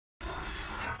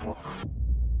Hello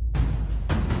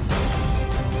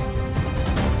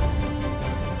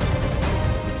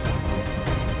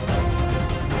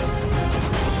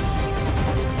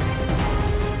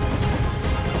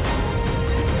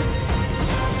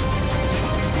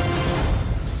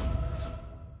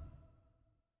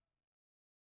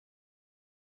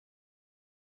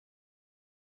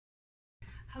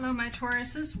my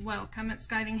Tauruses, welcome. It's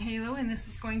Guiding Halo and this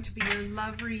is going to be your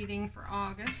love reading for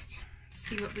August.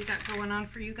 See what we got going on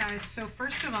for you guys. So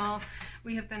first of all,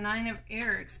 we have the Nine of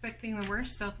Air, expecting the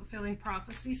worst, self-fulfilling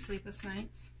prophecy, sleepless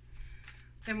nights.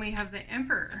 Then we have the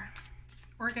Emperor,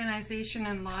 organization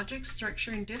and logic,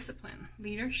 structure and discipline,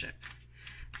 leadership.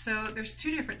 So there's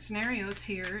two different scenarios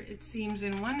here. It seems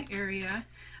in one area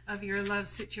of your love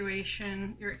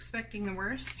situation, you're expecting the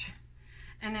worst.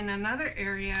 And in another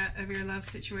area of your love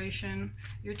situation,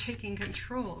 you're taking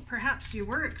control. Perhaps you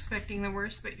were expecting the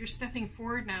worst, but you're stepping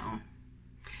forward now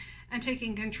and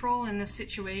taking control in this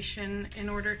situation in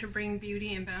order to bring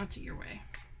beauty and bounty your way.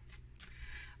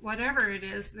 Whatever it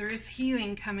is, there is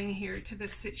healing coming here to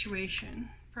this situation.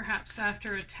 Perhaps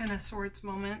after a Ten of Swords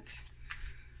moment.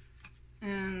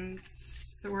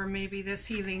 Or maybe this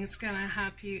healing is going to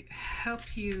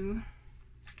help you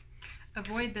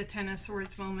avoid the Ten of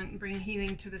Swords moment and bring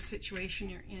healing to the situation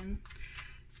you're in.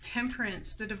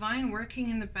 Temperance, the divine working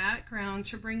in the background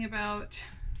to bring about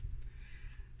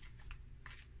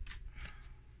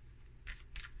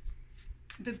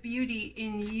the beauty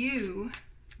in you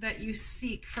that you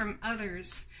seek from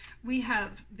others. We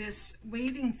have this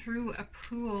wading through a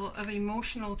pool of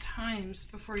emotional times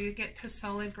before you get to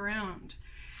solid ground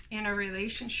in a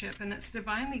relationship, and it's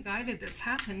divinely guided this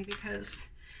happened because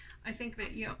I think that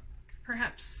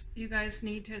perhaps you guys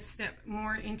need to step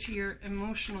more into your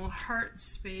emotional heart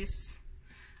space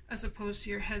as opposed to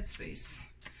your head space.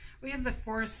 We have the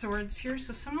Four of Swords here,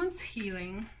 so someone's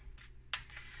healing,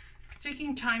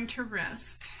 taking time to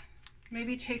rest,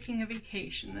 maybe taking a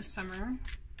vacation this summer,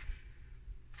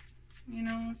 you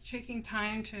know, taking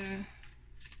time to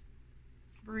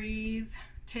breathe,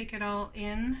 take it all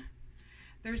in.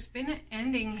 There's been an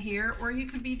ending here, or you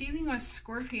could be dealing with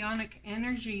scorpionic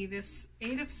energy. This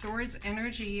Eight of Swords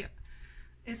energy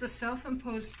is a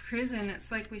self-imposed prison.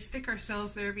 It's like we stick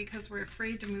ourselves there because we're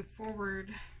afraid to move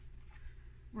forward.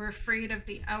 We're afraid of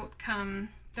the outcome,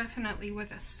 definitely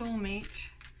with a soulmate.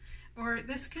 Or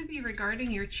this could be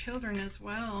regarding your children as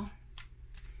well.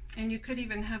 And you could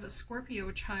even have a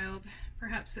Scorpio child.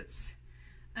 Perhaps it's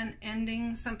an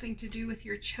ending, something to do with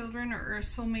your children, or a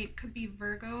soulmate could be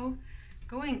Virgo.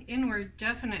 Going inward,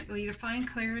 definitely, to find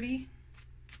clarity,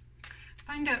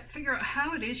 figure out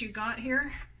how it is you got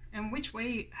here and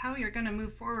how you're going to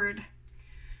move forward.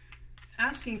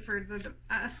 Asking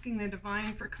the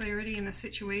divine for clarity in the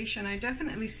situation. I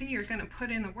definitely see you're going to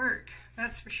put in the work.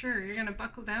 That's for sure. You're going to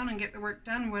buckle down and get the work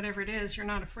done, whatever it is. You're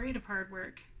not afraid of hard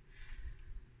work.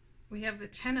 We have the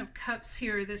Ten of Cups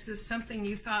here. This is something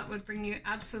you thought would bring you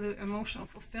absolute emotional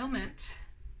fulfillment.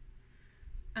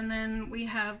 And then we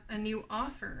have a new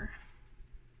offer,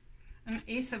 an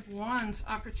Ace of Wands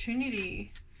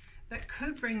opportunity that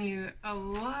could bring you a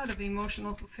lot of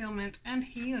emotional fulfillment and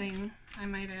healing, I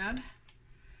might add,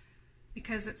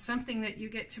 because it's something that you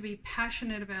get to be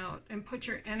passionate about and put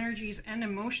your energies and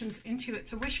emotions into.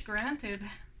 It's a wish granted.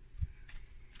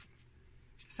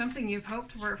 Something you've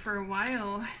hoped for a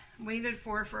while, waited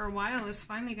for a while, is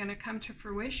finally going to come to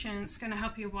fruition. It's going to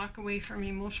help you walk away from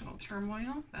emotional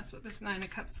turmoil. That's what this Nine of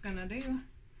Cups is going to do.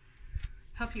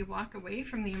 Help you walk away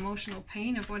from the emotional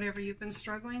pain of whatever you've been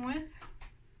struggling with.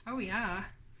 Oh yeah.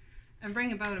 And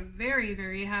bring about a very,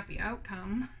 very happy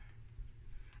outcome.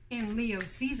 In Leo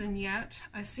season yet,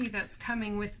 I see that's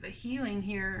coming with the healing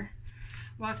here.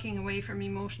 Walking away from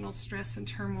emotional stress and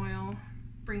turmoil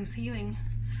brings healing.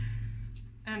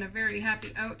 And a very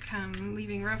happy outcome,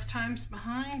 leaving rough times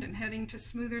behind and heading to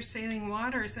smoother sailing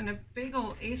waters, and a big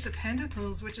old Ace of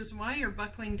Pentacles, which is why you're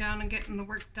buckling down and getting the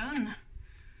work done.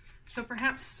 So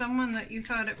perhaps someone that you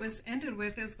thought it was ended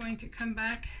with is going to come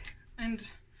back and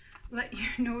let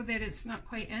you know that it's not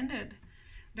quite ended.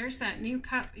 There's that new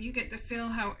cup. You get to fill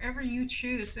however you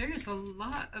choose. There's a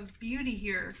lot of beauty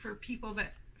here for people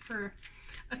for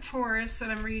a Taurus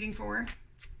that I'm reading for,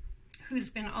 who's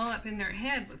been all up in their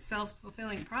head with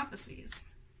self-fulfilling prophecies.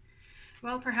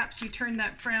 Well, perhaps you turned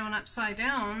that frown upside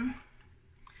down,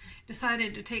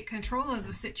 decided to take control of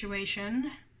the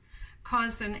situation,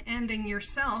 caused an ending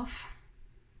yourself.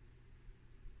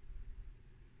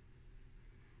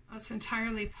 That's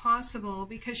entirely possible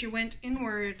because you went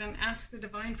inward and asked the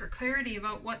divine for clarity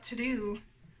about what to do.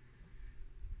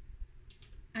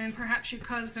 And perhaps you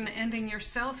caused an ending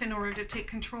yourself in order to take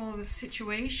control of the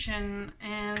situation,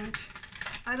 and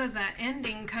out of that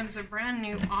ending comes a brand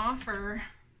new offer.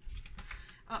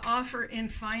 An offer in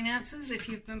finances if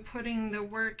you've been putting the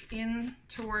work in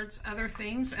towards other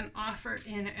things. An offer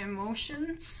in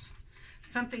emotions,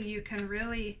 something you can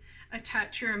really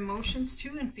attach your emotions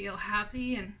to and feel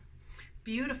happy and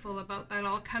beautiful about that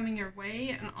all coming your way.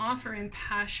 An offer in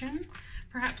passion.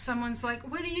 Perhaps someone's like,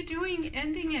 what are you doing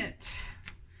ending it?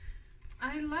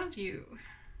 I love you.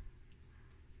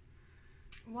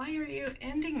 Why are you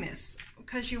ending this?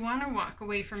 Because you want to walk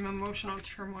away from emotional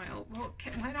turmoil. Well,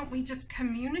 why don't we just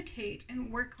communicate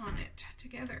and work on it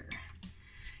together?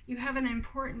 You have an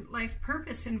important life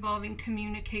purpose involving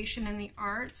communication and the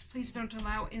arts. Please don't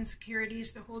allow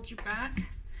insecurities to hold you back.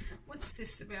 What's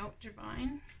this about,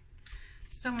 Divine?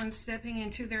 Someone stepping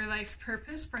into their life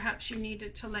purpose. Perhaps you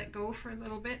needed to let go for a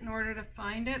little bit in order to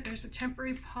find it. There's a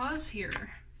temporary pause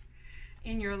here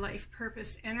in your life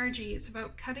purpose energy. It's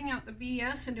about cutting out the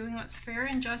BS and doing what's fair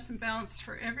and just and balanced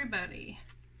for everybody.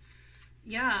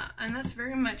 Yeah, and that's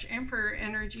very much Emperor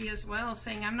energy as well,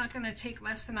 saying I'm not going to take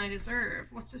less than I deserve.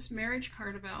 What's this marriage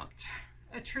card about?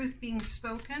 A truth being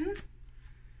spoken.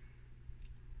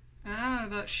 Ah,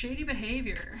 about shady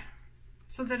behavior.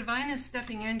 So the Divine is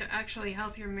stepping in to actually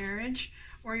help your marriage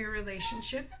or your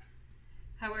relationship,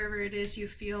 however it is you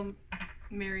feel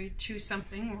married to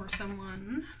something or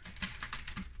someone,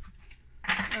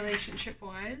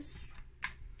 relationship-wise.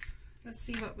 Let's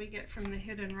see what we get from the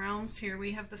Hidden Realms here.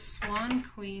 We have the Swan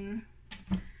Queen.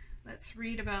 Let's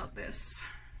read about this.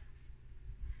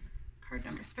 Card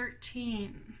number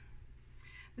 13.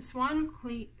 The Swan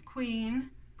Queen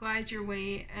glides your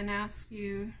way and asks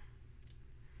you...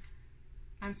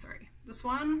 The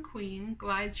Swan Queen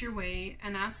glides your way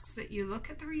and asks that you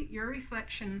look at your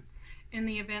reflection in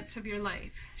the events of your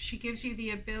life. She gives you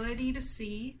the ability to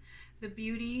see the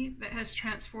beauty that has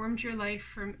transformed your life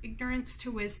from ignorance to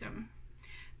wisdom.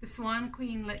 The Swan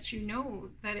Queen lets you know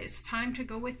that it's time to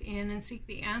go within and seek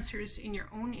the answers in your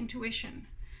own intuition.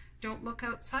 Don't look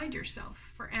outside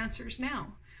yourself for answers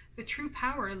now. The true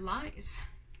power lies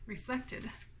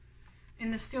reflected in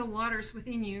the still waters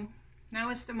within you. Now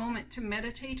is the moment to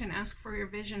meditate and ask for your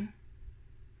vision.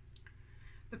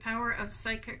 The power of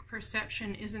psychic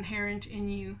perception is inherent in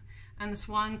you, and the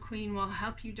Swan Queen will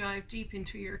help you dive deep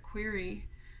into your query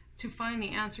to find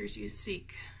the answers you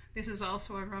seek. This is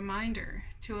also a reminder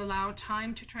to allow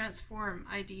time to transform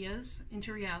ideas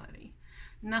into reality.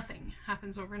 Nothing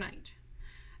happens overnight.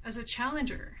 As a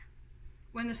challenger,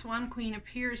 when the Swan Queen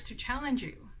appears to challenge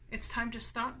you, it's time to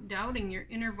stop doubting your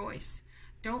inner voice.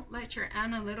 Don't let your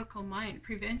analytical mind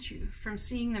prevent you from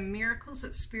seeing the miracles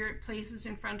that Spirit places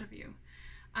in front of you.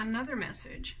 Another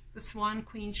message the Swan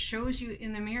Queen shows you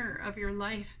in the mirror of your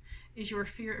life is your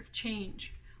fear of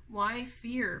change. Why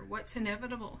fear what's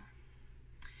inevitable?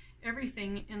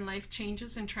 Everything in life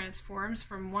changes and transforms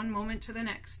from one moment to the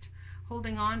next.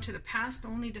 Holding on to the past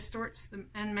only distorts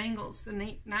and mangles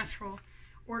the natural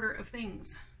order of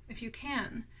things. If you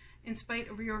can, in spite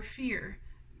of your fear,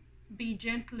 be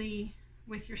gently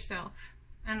with yourself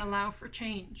and allow for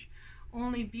change.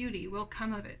 Only beauty will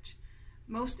come of it.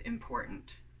 Most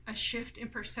important, a shift in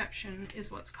perception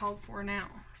is what's called for now.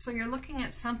 So you're looking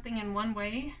at something in one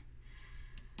way,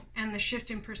 and the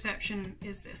shift in perception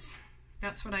is this.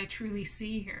 That's what I truly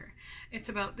see here. It's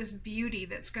about this beauty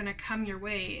that's going to come your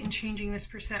way and changing this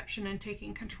perception and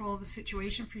taking control of a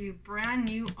situation for you. Brand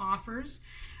new offers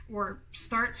or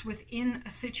starts within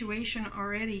a situation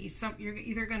already. You're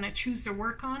either going to choose to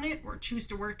work on it or choose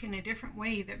to work in a different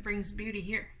way that brings beauty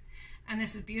here. And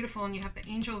this is beautiful, and you have the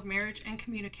angel of marriage and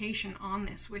communication on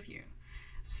this with you.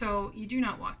 So you do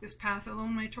not walk this path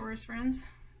alone, my Taurus friends.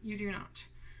 You do not.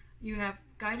 You have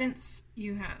guidance,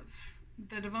 you have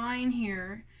the Divine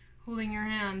here holding your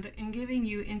hand and giving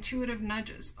you intuitive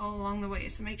nudges all along the way.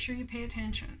 So make sure you pay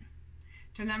attention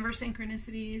to number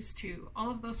synchronicities, to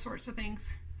all of those sorts of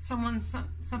things.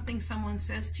 Something someone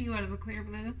says to you out of the clear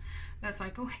blue, that's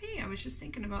like, oh hey, I was just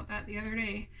thinking about that the other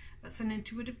day. That's an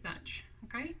intuitive nudge,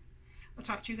 okay? I'll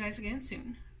talk to you guys again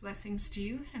soon. Blessings to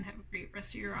you, and have a great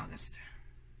rest of your August.